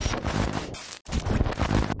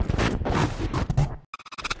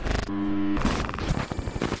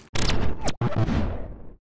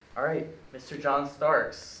right, Mr. John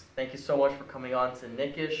Starks, thank you so much for coming on to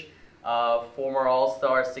Nickish. Former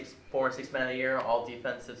All-Star, former Sixth Man of the Year, All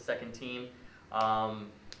Defensive Second Team,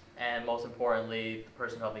 and most importantly, the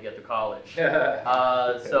person who helped me get to college.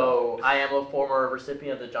 So I am a former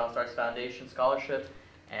recipient of the John Starks Foundation Scholarship,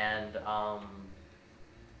 and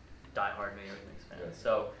diehard New York Knicks fan. Good.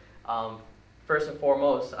 So first and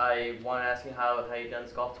foremost, I want to ask you how you done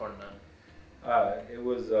this golf tournament. It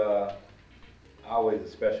was always a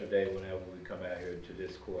special day whenever we come out here to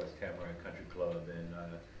this course, Tamarack Country Club, and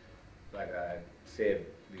like I said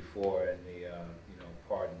before in the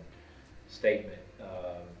pardon statement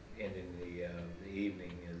ending the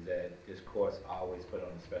evening, is that this course always put on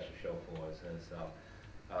a special show for us, and so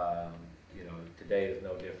today is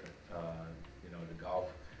no different. The golf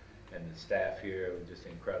and the staff here was just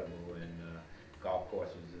incredible, and golf course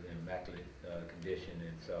was in immaculate condition,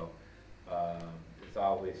 and so it's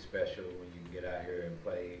always special when you get out here and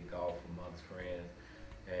play golf amongst friends,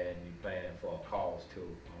 and you're playing for a cause too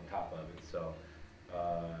on top of it. So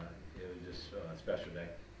it was just a special day.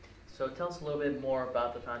 So tell us a little bit more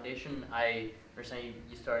about the foundation. I understand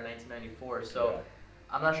you started in 1994, so Yeah.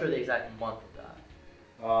 I'm not sure the exact month of that.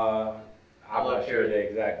 I'm not sure the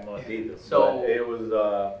exact month either. So but it was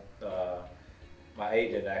my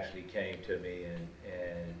agent actually came to me and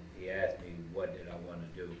he asked me what did I want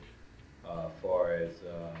to do far as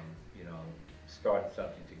starting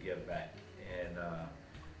something to give back, and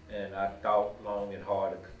I thought long and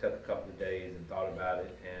hard. It took a couple of days and thought about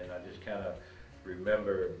it, and I just kind of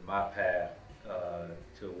remember my path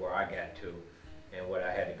to where I got to and what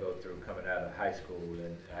I had to go through coming out of high school,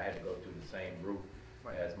 and I had to go through the same route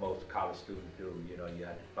as most college students do. You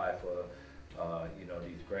had to apply for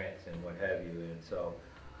these grants and what have you, and so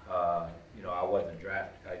I wasn't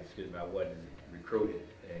I wasn't recruited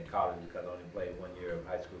in college because I only played 1 year of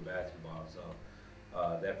high school basketball. So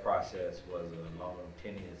that process was a long,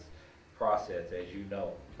 tenuous process, as you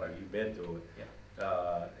know, like you've been through it. Yeah.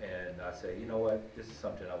 And I said, you know what, this is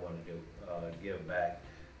something I want to do, give back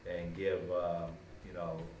and give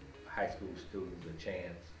high school students a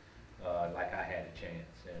chance, like I had a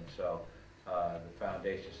chance. And so the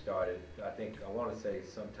foundation started, I want to say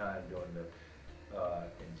sometime during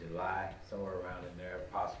in July, somewhere around in there,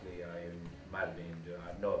 possibly. It might have been,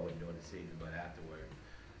 I know it wasn't during the season, but afterward.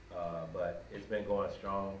 But it's been going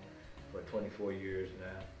strong for 24 years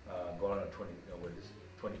now, going on this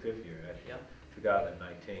 25th year, actually, Yeah.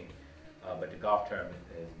 2019. But the golf tournament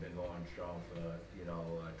has been going strong for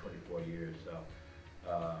 24 years. So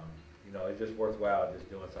it's just worthwhile just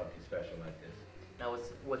doing something special like this. Now,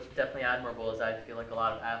 what's definitely admirable is I feel like a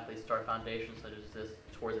lot of athletes start foundations such as this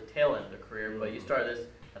towards the tail end of their career, but you started this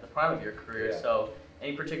at the prime of your career. Yeah. So,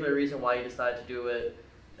 any particular reason why you decided to do it?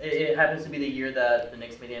 It happens to be the year that the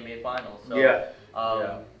Knicks made the NBA Finals. So,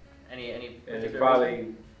 Any And particular it's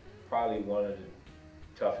reason? probably one of the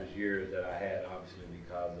toughest years that I had, obviously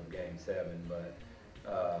because of Game 7. But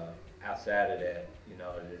outside of that,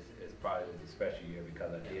 it's probably was a special year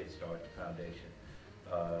because I did start the foundation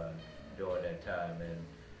during that time. And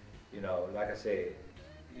like I said,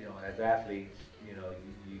 as athletes, you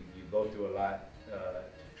go through a lot to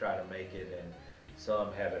try to make it, and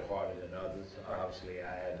some have it harder than others. Obviously,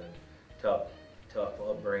 I had a tough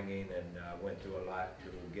upbringing, and I went through a lot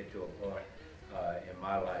to get to a point in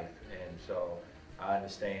my life, and so I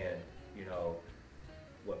understand,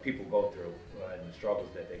 what people go through and the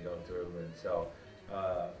struggles that they go through, and so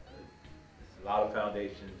it's a lot of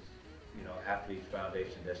foundations, athletes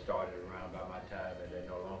foundations that started around by my time, and they're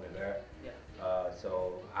no longer there. Yeah.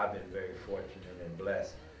 So I've been very fortunate and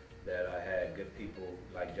blessed that I had good people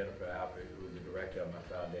like Jennifer Alfred, who's the director of my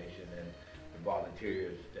foundation, and the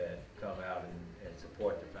volunteers that come out and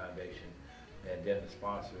support the foundation, and then the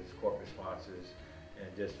sponsors, corporate sponsors,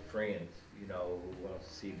 and just friends, who want to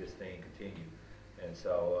see this thing continue. And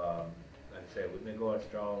so, like I said, we've been going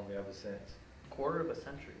strong ever since. Quarter of a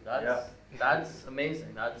century. That's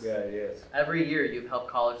amazing. That's Yeah, it is. every year you've helped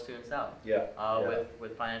college students out. Yeah.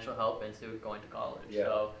 With financial help into going to college. Yeah,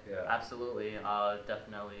 So yeah. absolutely,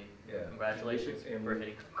 definitely. Yeah. Congratulations And for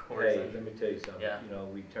hitting the course. Hey, let me tell you something. Yeah.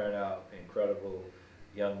 We turn out incredible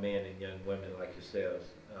young men and young women like yourselves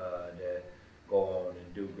that go on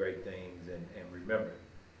and do great things and remember.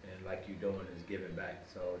 And like you're doing is giving back.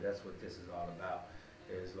 So that's what this is all about.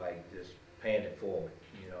 Is like just paying it forward.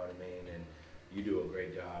 You know what I mean? And you do a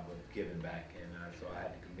great job of giving back. And so I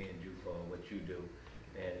had to commend you for what you do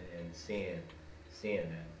and seeing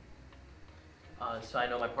that. So I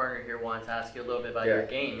know my partner here wants to ask you a little bit about Yeah, your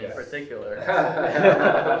game in yes. particular.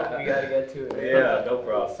 We gotta get to it. Yeah, no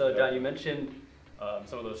problem. So John, you mentioned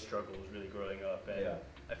some of those struggles really growing up, and Yeah.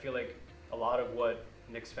 I feel like a lot of what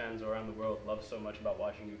Knicks fans around the world love so much about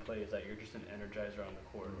watching you play is that you're just an energizer on the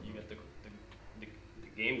court. You get the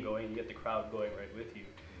game going, you get the crowd going right with you.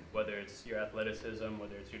 Whether it's your athleticism,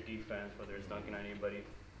 whether it's your defense, whether it's dunking on anybody,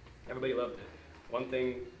 everybody loved it. One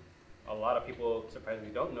thing a lot of people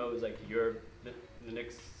surprisingly don't know is like you're the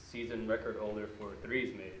Knicks season record holder for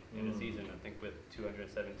threes made in a season, I think with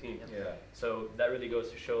 217. Yeah. So that really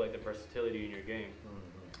goes to show like the versatility in your game.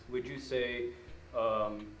 Would you say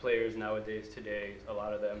players nowadays today, a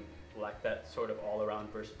lot of them lack that sort of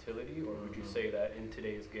all-around versatility, or would you say that in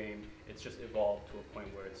today's game it's just evolved to a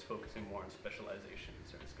point where it's focusing more on specialization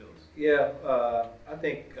in certain skills? Yeah, I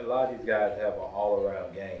think a lot of these guys have an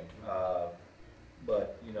all-around game,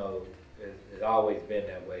 but you know, it's always been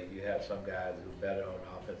that way. You have some guys who are better on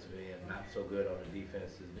the offensive end, not so good on the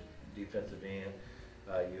defensive end.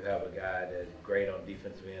 You have a guy that's great on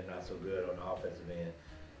defensive end, not so good on the offensive end.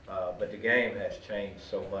 But the game has changed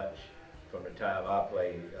so much from the time I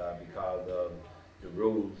played because of the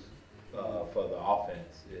rules for the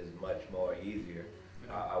offense is much more easier,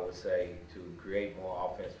 I would say, to create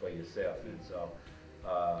more offense for yourself. And so,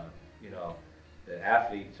 you know, the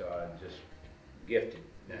athletes are just gifted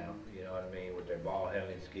now, you know what I mean, with their ball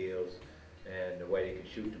handling skills and the way they can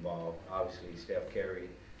shoot the ball. Obviously, Steph Curry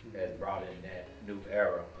has brought in that new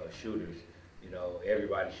era of shooters. You know,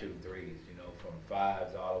 everybody shooting threes, you know, from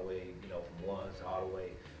fives all the way, you know, from ones all the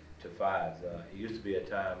way to fives. It used to be a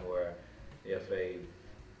time where if a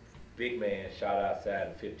big man shot outside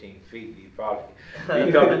of 15 feet, he'd probably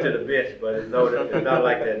be coming to the bench, but it's not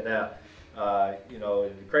like that now. You know,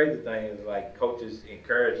 the crazy thing is like coaches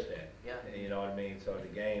encourage that. Yeah. You know what I mean? So the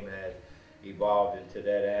game has evolved into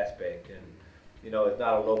that aspect, and you know, it's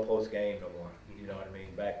not a low post game no more. You know what I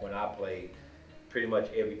mean? Back when I played, pretty much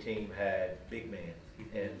every team had big men,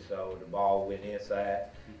 and so the ball went inside.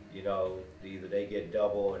 You know, either they get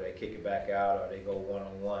double or they kick it back out or they go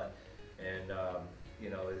one-on-one, and you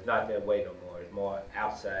know, it's not that way no more. It's more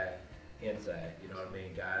outside, inside. You know what I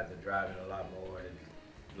mean? Guys are driving a lot more.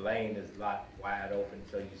 The lane is a lot wide open,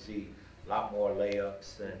 so you see a lot more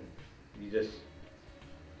layups, and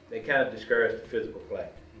they kind of discourage the physical play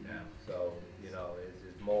now. So, you know,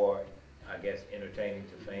 it's more, I guess, entertaining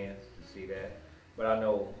to fans to see that. But I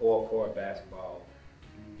know court basketball,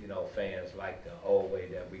 you know, fans like the old way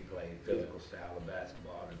that we played, physical style of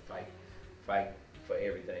basketball, and fight for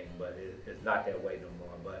everything. But it's not that way no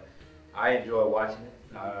more. But I enjoy watching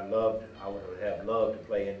it. I would have loved to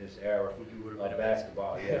play in this era of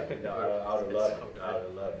basketball. Yeah, you know, I would have loved it. I would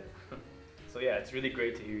have loved it. So yeah, it's really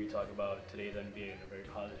great to hear you talk about today's NBA in a very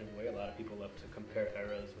positive way. A lot of people love to compare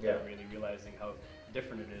eras without really realizing how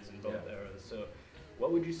different it is in both eras. So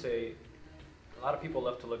what would you say, a lot of people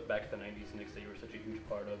love to look back at the 90s Knicks that you were such a huge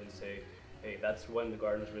part of and say, hey, that's when the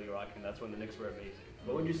Garden was really rocking, that's when the Knicks were amazing.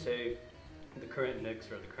 What would you say the current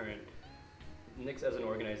Knicks or the current Knicks as an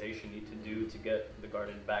organization need to do to get the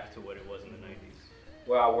Garden back to what it was in the 90s?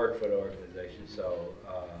 Well, I work for the organization, so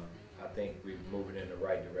I think we're moving in the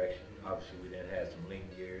right direction. Obviously, we didn't have some lean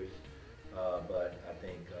years, but I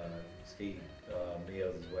think Steve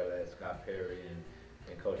Mills as well as Scott Perry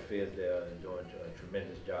and Coach Fizdale are doing a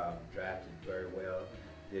tremendous job. Drafted very well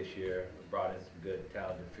this year. We brought in some good,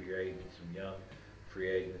 talented free agents, some young free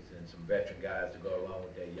agents, and some veteran guys to go along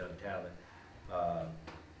with that young talent.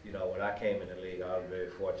 You know, when I came in the league, I was very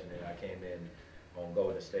fortunate. I came in on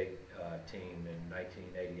Golden State team in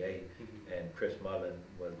 1988, and Chris Mullin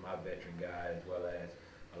was my veteran guy, as well as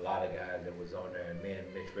a lot of guys that was on there, and me and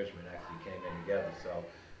Mitch Richmond actually came in together. So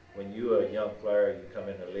when you're a young player, you come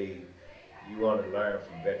in the league, you want to learn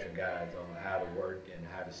from veteran guys on how to work and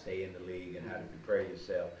how to stay in the league and how to prepare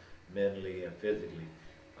yourself mentally and physically.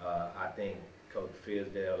 I think Coach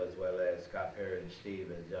Fizdale as well as Scott Perry and Steve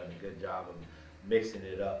has done a good job of mixing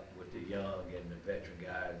it up with the young and the veteran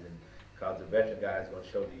guys, and because the veteran guys are going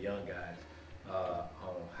to show the young guys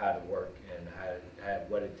on how to work and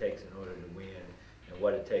what it takes in order to win and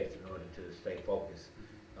what it takes in order to stay focused.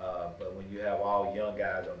 But when you have all young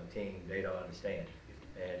guys on the team, they don't understand,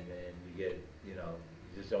 and you get, you know,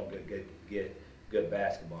 you just don't get good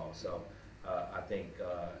basketball. So I think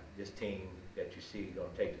this team that you see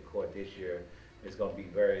going to take the court this year is going to be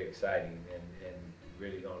very exciting and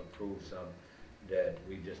really going to prove some that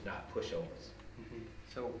we just not pushovers.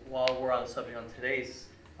 So while we're on the subject on today's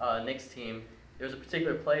Knicks team, there's a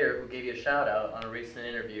particular player who gave you a shout out on a recent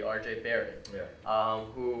interview, R.J. Barrett,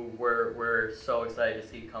 who we're so excited to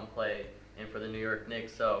see come play in for the New York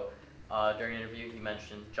Knicks. So during the interview, he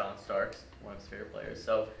mentioned John Starks, one of his favorite players.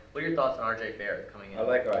 So what are your thoughts on R.J. Barrett coming in? I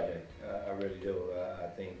like R.J. I really do. I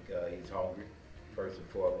think he's hungry, first and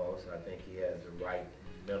foremost. I think he has the right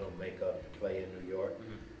mental makeup to play in New York.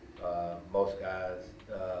 Most guys,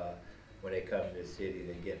 when they come to the city,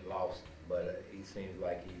 they get lost, but he seems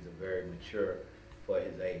like he's a very mature for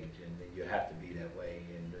his age, and you have to be that way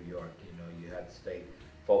in New York. You know, you have to stay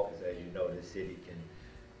focused, as you know, the city can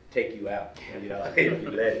take you out, you know, if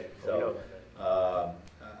you let it. So,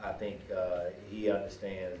 I think he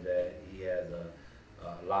understands that he has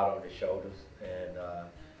a lot on his shoulders, and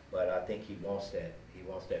but I think he wants that. He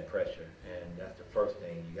wants that pressure, and that's the first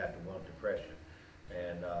thing. You got to want the pressure.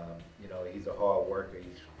 And you know, he's a hard worker. He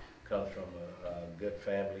comes from a good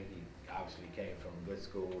family. He obviously came from a good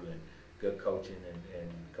school and good coaching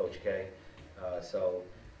and Coach K. So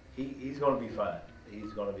he's going to be fine.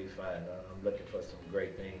 He's going to be fine. I'm looking for some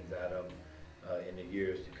great things out of him in the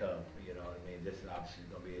years to come. You know, I mean, this is obviously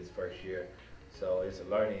going to be his first year, so it's a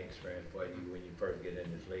learning experience for you when you first get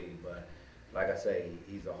in this league. But like I say,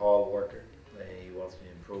 he's a hard worker, and he wants to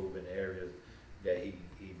improve in the areas that he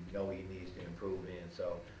know he needs to improve in.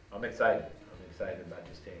 So I'm excited. I'm excited about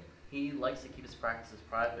this team. He likes to keep his practices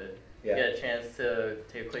private. Yeah. You get a chance to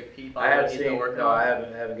take a quick peep on I what haven't he's seen. been working No, on? I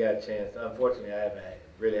haven't got a chance. Unfortunately, I haven't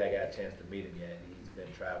really. I got a chance to meet him yet. He's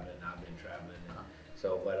been traveling. I've been traveling. And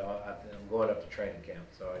so, but I'm going up to training camp,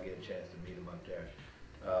 so I get a chance to meet him up there.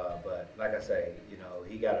 But like I say, you know,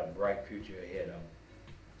 he got a bright future ahead of him.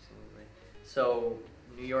 Absolutely. So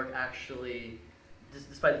New York actually,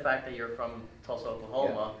 despite the fact that you're from Tulsa,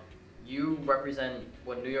 Oklahoma, you represent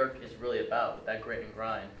what New York is really about, with that grit and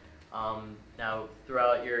grind. Now,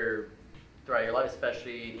 throughout your life,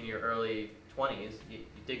 especially in your early 20s, you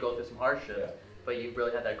did go through some hardships, but you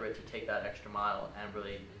really had that grit to take that extra mile and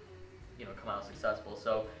really, you know, come out successful.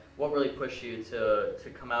 So, what really pushed you to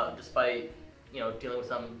come out, despite, you know, dealing with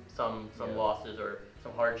some losses or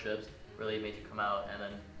some hardships, really made you come out and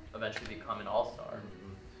then eventually become an all-star?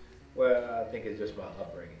 Well, I think it's just my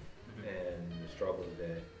upbringing and the struggles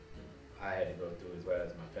that I had to go through, as well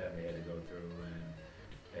as my family had to go through,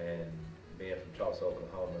 and being from Tulsa,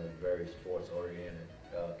 Oklahoma, a very sports-oriented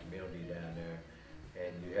community down there,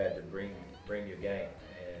 and you had to bring your game.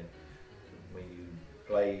 And when you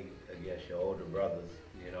play against your older brothers,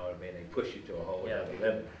 you know what I mean, they push you to a whole other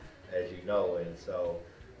limit, as you know. And so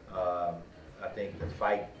I think the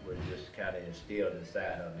fight was just kind of instilled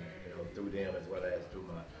inside of me, you know, through them as well as through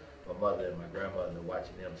my mother and my grandmother,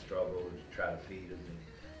 watching them struggle to try to feed us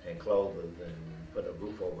and clothe us and put a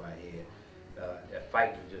roof over our head. That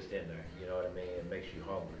fight was just in there, you know what I mean? It makes you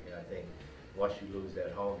hungry. And I think once you lose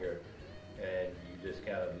that hunger, and you just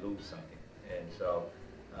kind of lose something. And so,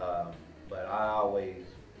 but I always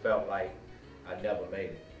felt like I never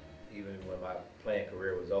made it. Even when my playing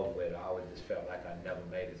career was over with, I always just felt like I never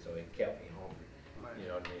made it, so it kept me hungry. Right. You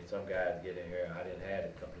know what I mean? Some guys get in here. I didn't have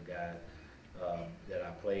a couple of guys that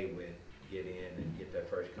I played with get in and get their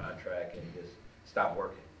first contract and just stop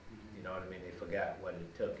working. You know what I mean? They forgot what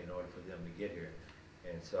it took in order for them to get here.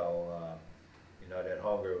 And so, you know, that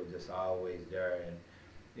hunger was just always there. And,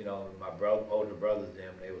 you know, my older brothers,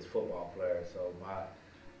 them, they was football players. So my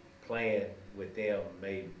playing with them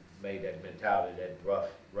made that mentality, that rough,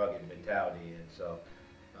 rugged mentality. And so,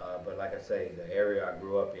 but like I say, the area I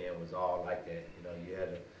grew up in was all like that. You know, you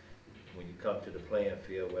had to, when you come to the playing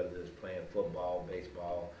field, whether it's playing football,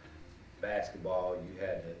 baseball, basketball, you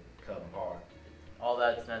had to come hard. All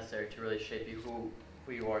that's necessary to really shape you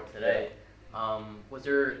who you are today. Was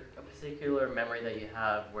there a particular memory that you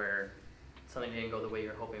have where something didn't go the way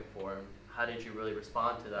you're hoping for? How did you really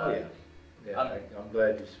respond to that? Oh yeah, I'm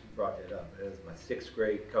glad you brought that up. It was my 6th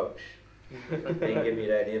grade coach. He didn't give me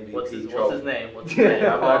that MVP what's trophy. What's his name? What's his name?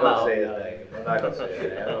 I'm not gonna say his name. I'm not gonna say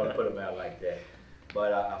his name. I don't want to put him out like that.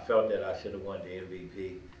 But I felt that I should have won the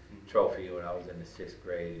MVP trophy when I was in the 6th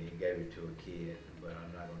grade, and he gave it to a kid. But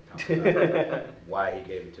I'm not going to talk about why he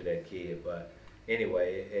gave it to that kid. But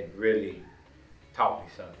anyway, it really taught me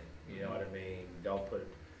something. You know what I mean? Don't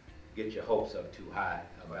get your hopes up too high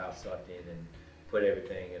about something and put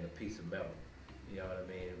everything in a piece of metal. You know what I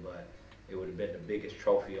mean? But it would have been the biggest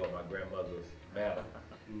trophy on my grandmother's mantle,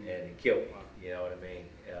 and it killed me. You know what I mean?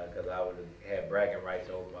 Because I would have had bragging rights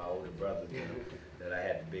over my older brothers, you know, that I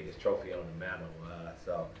had the biggest trophy on the mantle.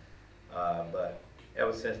 But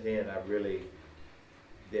ever since then, I really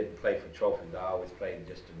didn't play for trophies. I always played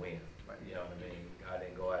just to win. You know what I mean? I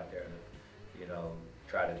didn't go out there to, you know,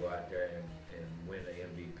 try to go out there and win the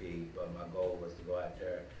MVP, but my goal was to go out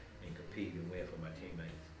there and compete and win for my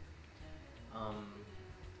teammates.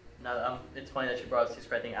 Now, it's funny that you brought up 6th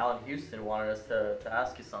grade. I think Alan Houston wanted us to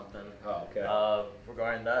ask you something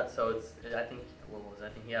regarding that. So I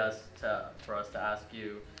think he asked for us to ask you,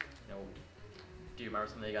 you know, do you remember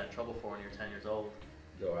something you got in trouble for when you were 10 years old?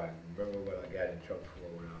 Do I remember what I got in trouble for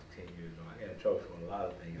when I was 10 years old? I got in trouble for a lot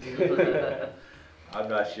of things. I'm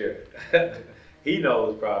not sure. He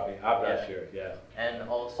knows probably. I'm not Yeah. sure. Yeah. And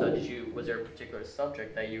also, was there a particular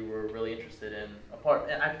subject that you were really interested in,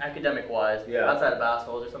 academic wise, Yeah. outside of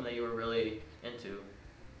basketball? Was there something that you were really into?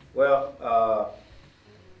 Well,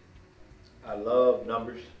 I love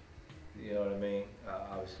numbers. You know what I mean?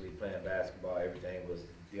 Obviously, playing basketball, everything was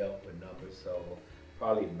dealt with numbers. So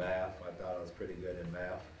probably math. I thought I was pretty good in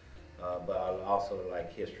math. But I also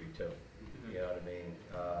like history too. Mm-hmm. You know what I mean?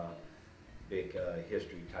 Big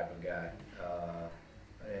history type of guy.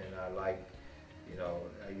 And I like,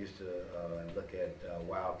 I used to look at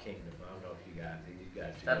Wild Kingdom. I don't know if you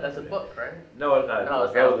guys should That's a know book, right? No, it's not. No,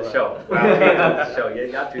 it's that not was a a show. Wild Kingdom was a show. Yeah,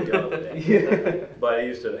 y'all too young for that. But it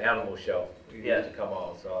used to the animal show. It Yeah. used to come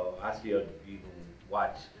on. So I still even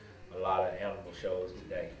watch a lot of animal shows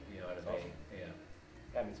today. You know what I mean?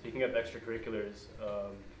 Yeah. I mean, speaking of extracurriculars,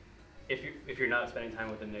 if you're not spending time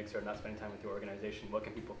with the Knicks or not spending time with your organization, what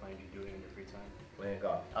can people find you doing in your free time? Playing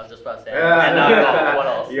golf. I was just about to say. And not golf. What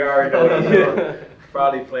else? You already know what I'm doing.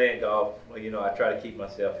 Probably playing golf. Well, I try to keep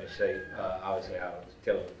myself in shape. Obviously, I was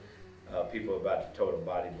telling people about the total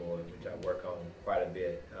body board, which I work on quite a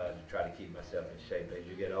bit to try to keep myself in shape. As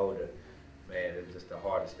you get older, man, it's just the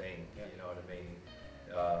hardest thing. Yeah. You know what I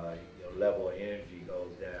mean? Level of energy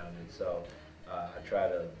goes down, and so I try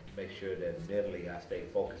to make sure that mentally I stay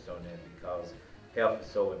focused on that because health is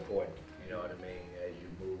so important. You know what I mean? As you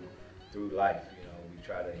move through life, we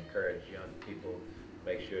try to encourage young people,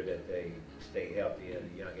 make sure that they stay healthy at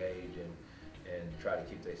a young age and try to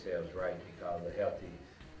keep themselves right because a healthy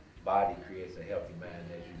body creates a healthy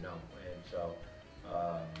mind, as you know. And so,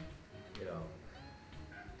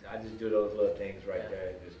 I just do those little things right there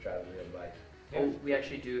and just try to live life. Well, we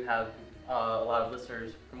actually do have a lot of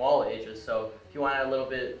listeners from all ages, so if you want to add a little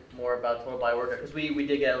bit more about Total Body Workout, because we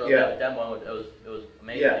did get a little bit of a demo, it was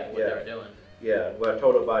amazing what they were doing. Yeah, well,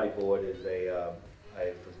 Total Body Board is a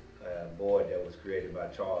board that was created by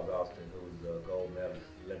Charles Austin, who's a gold medalist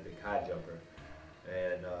Olympic high jumper.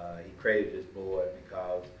 And he created this board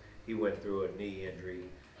because he went through a knee injury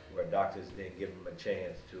where doctors didn't give him a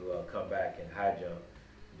chance to come back and high jump.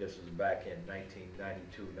 This was back in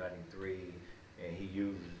 1992, 93, and he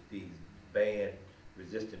used these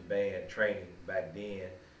resistant band training back then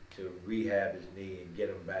to rehab his knee and get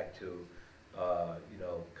him back to,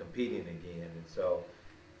 competing again. And so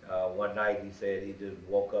one night he said he just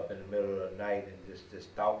woke up in the middle of the night and just this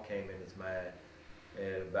thought came in his mind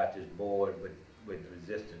and about this board with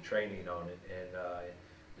resistant training on it. And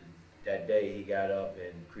that day he got up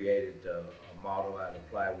and created a model out of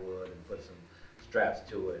plywood and put some straps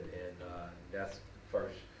to it, and that's the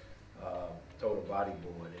first total body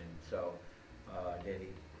board. And so then he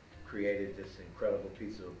created this incredible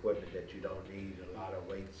piece of equipment that you don't need a lot of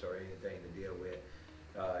weights or anything to deal with.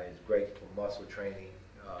 It's great for muscle training,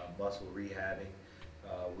 muscle rehabbing.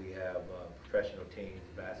 We have professional teams,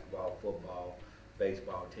 basketball, football,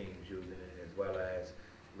 baseball teams using it, as well as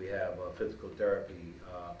we have physical therapy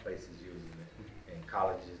places using it, and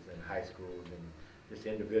colleges and high schools, and just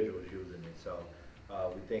individuals using it. So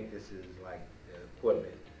we think this is like the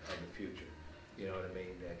equipment of the future. You know what I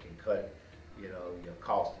mean? That can cut, your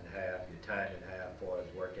cost in half, your time in half for us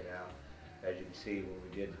working out. As you can see, when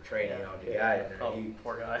we did the training on the guy,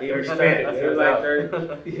 Poor guy. he was spent. It was like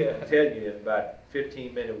 30. Yeah. I tell you, about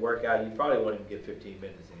 15-minute workout. You probably won't even get 15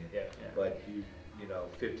 minutes in. Yeah. But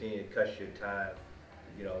 15, it cuts your time.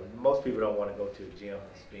 Most people don't want to go to the gym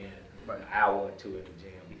and spend an hour or two in the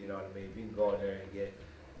gym. You know what I mean? If you can go in there and get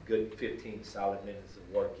a good 15 solid minutes of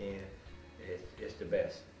work in, it's the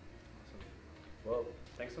best. Awesome. Well,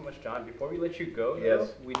 thanks so much, John. Before we let you go,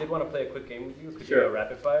 Yes. we did want to play a quick game with you. Could Sure. do a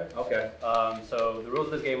rapid fire. Okay. So the rules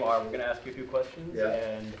of this game are we're going to ask you a few questions, Yeah.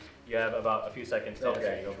 and you have about a few seconds to Okay,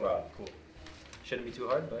 answer no each one. problem. Cool. Shouldn't be too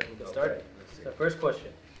hard, but we'll get Okay, started. let's see. So first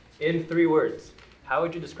question. In 3 words, how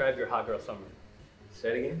would you describe your hot girl summer? Say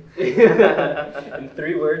it again. In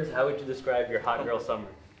 3 words, how would you describe your hot girl summer?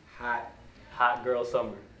 Hot Girl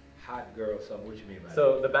summer. girl, something. What you mean by that?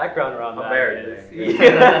 So the background around I'm that married, is... man.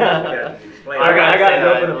 Yeah. Explain I got say a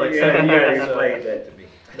girlfriend of like 7 years. so- Explain that to me.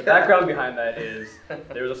 The background behind that is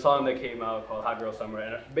there was a song that came out called Hot Girl Summer,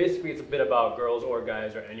 and basically it's a bit about girls or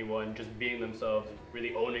guys or anyone just being themselves,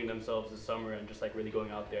 really owning themselves this summer, and just like really going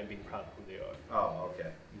out there and being proud of who they are. Oh,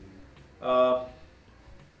 okay.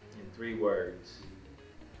 In 3 words,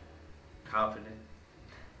 confident,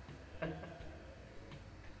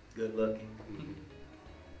 good looking.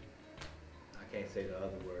 I can't say the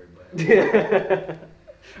other word, but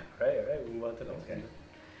all right, we'll move on to the next Okay.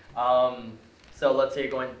 one. So let's say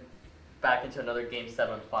you're going back into another Game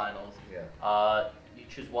 7 finals. yeah. you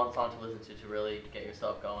choose one song to listen to really get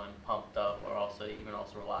yourself going, pumped up, or also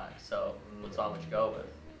relax. So, what song would you go with?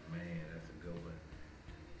 Man, that's a good one.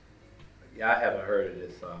 Yeah, I haven't heard of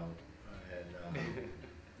this song,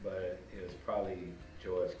 but it was probably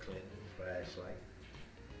George Clinton, Flashlight.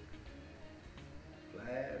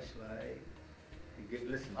 Flashlight. You get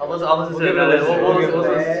listen. I'll listen to it. give it a listen. We'll We'll give it a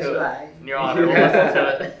listen to it. Flashlight. In your honor, we'll listen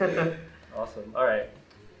to it. Awesome. All right.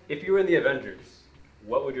 If you were in the Avengers,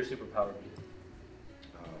 what would your superpower be?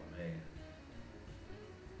 Oh man,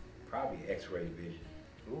 probably X-ray vision.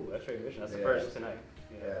 Ooh, X-ray vision. That's the Yeah. first tonight.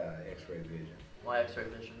 Yeah, X-ray vision. Why X-ray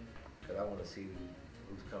vision? Cause I want to see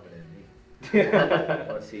who's coming at me. I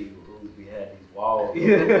want to see who's behind these walls.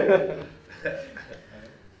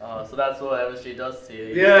 So that's what MSG does to you.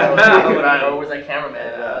 Yeah. Or was that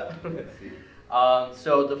cameraman? Let's see.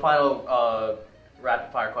 So the final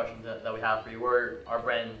rapid fire question that we have for you, our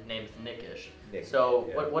brand name is Nickish. Nickish, So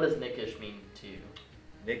yeah. what does Nickish mean to you?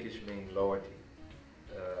 Nickish means loyalty.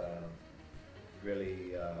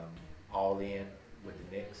 Really all in with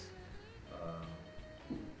the Knicks.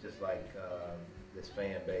 Just like this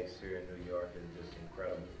fan base here in New York is just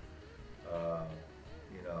incredible.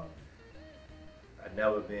 You know, I've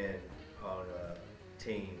never been on a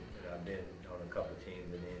team, and I've been on a couple of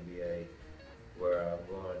teams in the NBA where I'm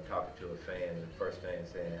going and talking to a fan, and the first thing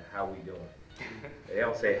saying, "How we doing?" They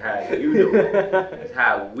don't say how you doing. It's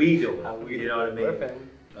how we doing. You know what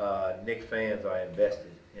I mean? Knicks fans are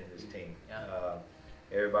invested in this team. Yeah.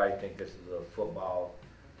 Everybody think this is a football,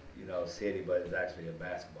 city, but it's actually a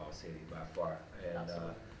basketball city by far, and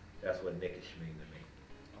Absolutely. that's what Nickish mean to me.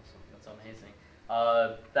 Awesome. That's amazing.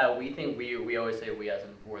 That we think we always say we as in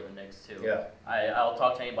we're the Knicks too. Yeah. I'll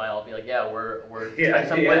talk to anybody. I'll be like, yeah, we're Yeah,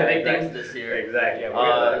 expecting some big things this year.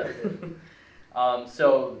 Exactly.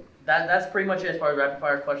 So that's pretty much it as far as rapid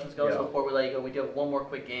fire questions go. Yeah. So before we let you go, we do have one more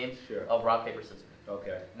quick game Sure. of rock paper scissors.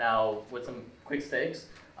 Okay. Now with some quick stakes.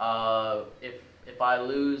 If I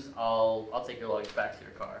lose, I'll take your luggage back to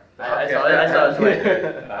your car. I Okay. saw this right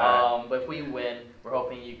here. Alright. But if we win, we're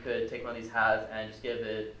hoping you could take one of these hats and just give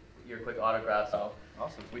it your quick autograph. So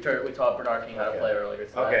Awesome. we taught Bernard King how to Okay. play earlier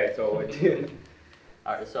tonight. Okay. So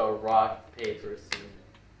All right. So rock, paper, scissors.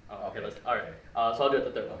 Oh, okay. All right. So I'll do it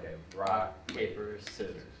the third one. okay. Rock, paper,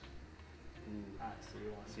 scissors. Ooh. Alright, so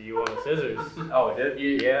you want. So you want scissors? Oh,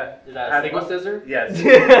 did Yeah. Is that a single scissor? Yes.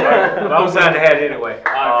 Well, I'm sad to have it anyway.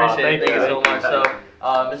 I appreciate it. Thank you so thank much. you.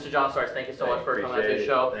 So, Mr. John Starks, thank you so much for coming on to the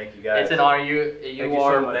show. Thank you guys. It's an honor. You Thank you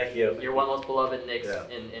are so much. Thank you. you're one of the most beloved Knicks Yeah.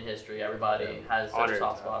 in history. Everybody Yeah. has such Honored. a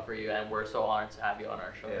soft spot for you, and we're so honored to have you on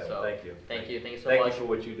our show. Yeah, so thank you. thank you so Thank much. you for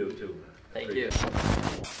what you do too. Thank Appreciate you. it.